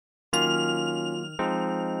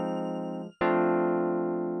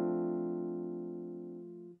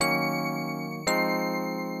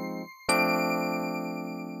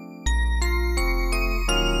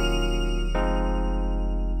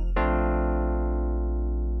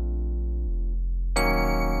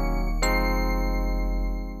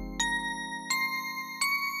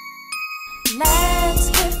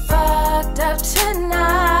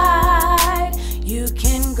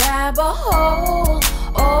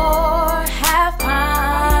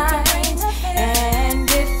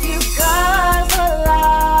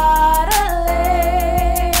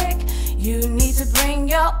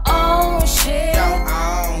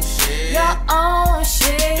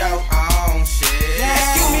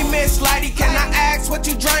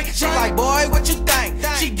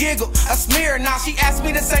giggle, a smear. Now she asked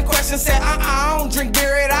me the same question, said, I don't drink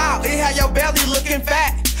beer at all. It had your belly looking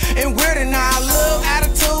fat and weird, and now I love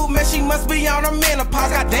attitude, man, she must be on her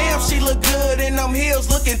menopause. Goddamn, she look good in them heels,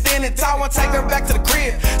 looking thin and tall. Wanna take her back to the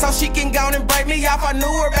crib so she can go and break me off. I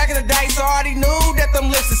knew her back in the day, so I already knew that them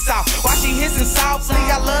lips is soft. Why she hissing softly?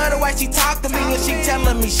 I love the way she talk to me, and she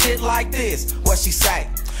telling me shit like this. What she say?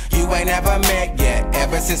 You ain't ever met yet,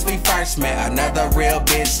 ever since we first met, another real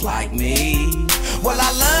bitch like me. Well,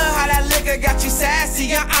 I love how that liquor got you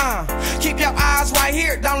sassy, Keep your eyes right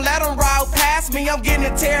here, don't let them roll past me. I'm getting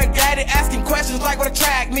interrogated, asking questions like what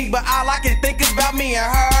attract me, but all I can think is about me and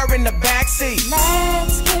her in the backseat.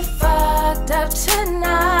 Let's get fucked up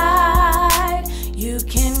tonight. You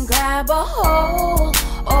can grab a hole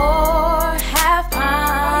or have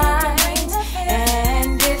pints,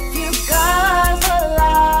 and if you got a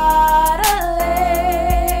lot of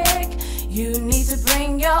lick, you need to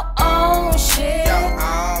bring your own shit. Your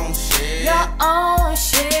own shit. Your own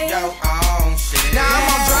shit. Your own shit. Now I'm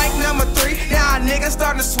on drink number 3. Now a nigga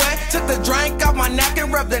starting to sweat. Took the drink off my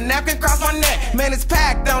napkin, rubbed the napkin across my neck. Man, it's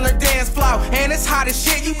packed on the dance floor, and it's hot as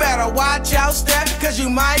shit. You better watch your step, cause you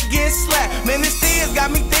might get slapped. Man, this thing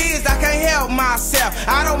got me thizzed, I can't help myself.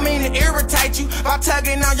 I don't mean to irritate you by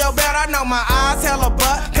tugging on your belt. I know my eyes hella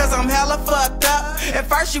butt, cause I'm hella fucked up. At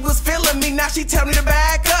first she was feeling me, now she tell me to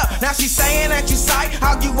back up. Now she saying that you sight,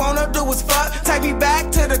 all you wanna do is fuck. Take me back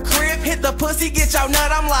to the crib, hit the pussy, get your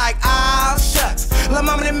nut. I'm like, oh shucks, lil'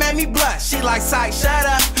 mama that made me blush. She like, sight, shut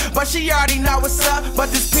up, but she already know what's up.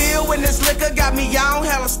 But this pill and this liquor got me on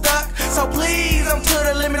hella stuck. So please, I'm to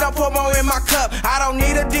the limit, don't pour more in my cup. I don't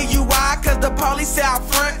need a DUI, cause the police out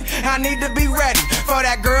front. I need to be ready for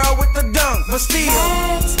that girl with the dunk, but still.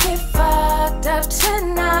 Let's get fucked up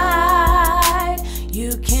tonight.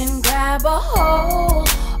 You can grab a hole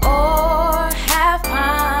or have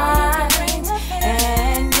pints,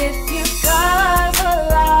 and if you got a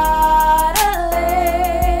lot of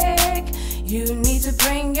lick, you need to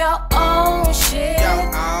bring your own shit.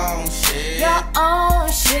 Your own shit. Your own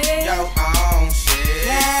shit. Your own shit.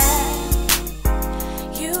 Yeah.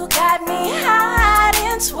 You got me hot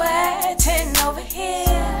and sweating over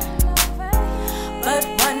here, but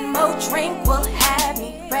one more drink will have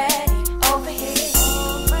me ready over here.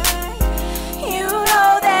 You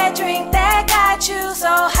know that drink that got you so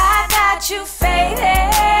hot, got you faded.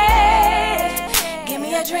 Give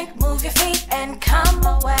me a drink, move your feet and come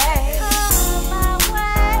away.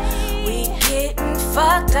 We getting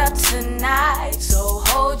fucked up tonight, so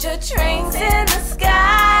hold your drinks in the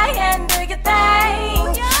sky and do your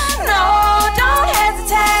thing. No, don't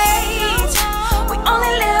hesitate. We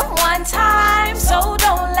only live one time, so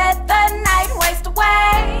don't let the night waste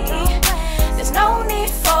away. There's no need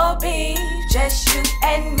for beef, just you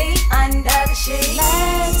and me under the sheets.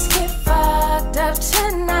 Let's get fucked up tonight.